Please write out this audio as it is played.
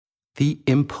The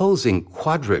imposing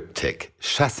quadriptych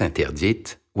Chasse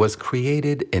interdite was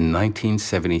created in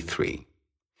 1973.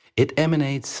 It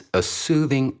emanates a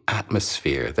soothing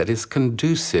atmosphere that is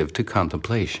conducive to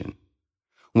contemplation.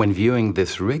 When viewing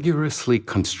this rigorously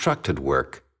constructed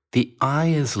work, the eye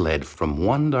is led from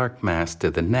one dark mass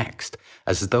to the next,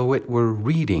 as though it were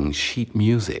reading sheet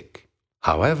music.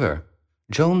 However,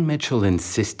 Joan Mitchell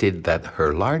insisted that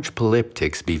her large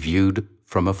polyptychs be viewed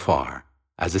from afar,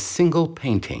 as a single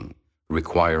painting,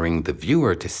 requiring the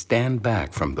viewer to stand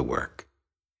back from the work.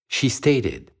 She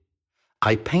stated,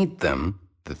 "I paint them,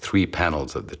 the 3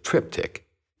 panels of the triptych,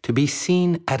 to be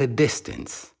seen at a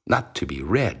distance, not to be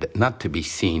read, not to be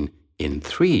seen in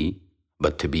 3,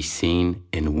 but to be seen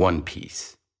in one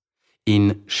piece."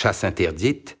 In Chasse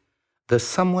interdite, the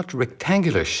somewhat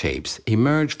rectangular shapes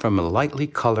emerge from a lightly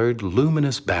colored,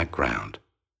 luminous background.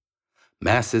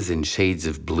 Masses in shades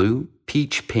of blue,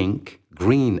 peach pink,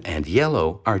 green, and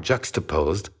yellow are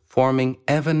juxtaposed, forming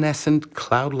evanescent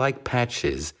cloud-like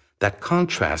patches that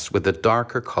contrast with the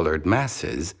darker colored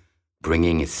masses,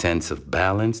 bringing a sense of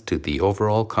balance to the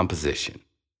overall composition.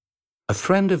 A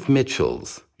friend of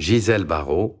Mitchell's, Gisèle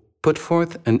Barrault, put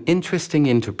forth an interesting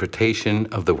interpretation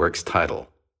of the work's title.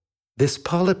 This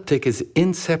polyptych is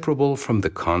inseparable from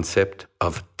the concept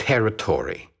of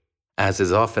territory. As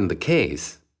is often the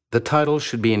case, the title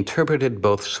should be interpreted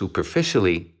both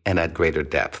superficially and at greater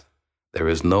depth. There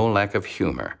is no lack of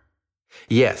humor.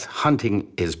 Yes,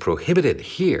 hunting is prohibited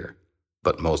here,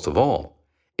 but most of all,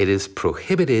 it is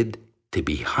prohibited to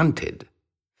be hunted,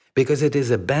 because it is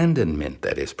abandonment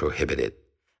that is prohibited,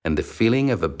 and the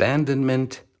feeling of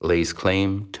abandonment lays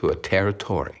claim to a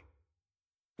territory.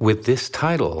 With this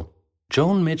title,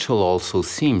 Joan Mitchell also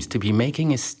seems to be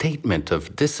making a statement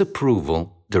of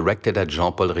disapproval directed at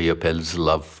Jean-Paul Riopel's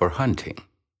love for hunting.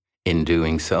 In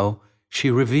doing so,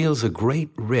 she reveals a great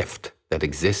rift that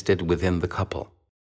existed within the couple.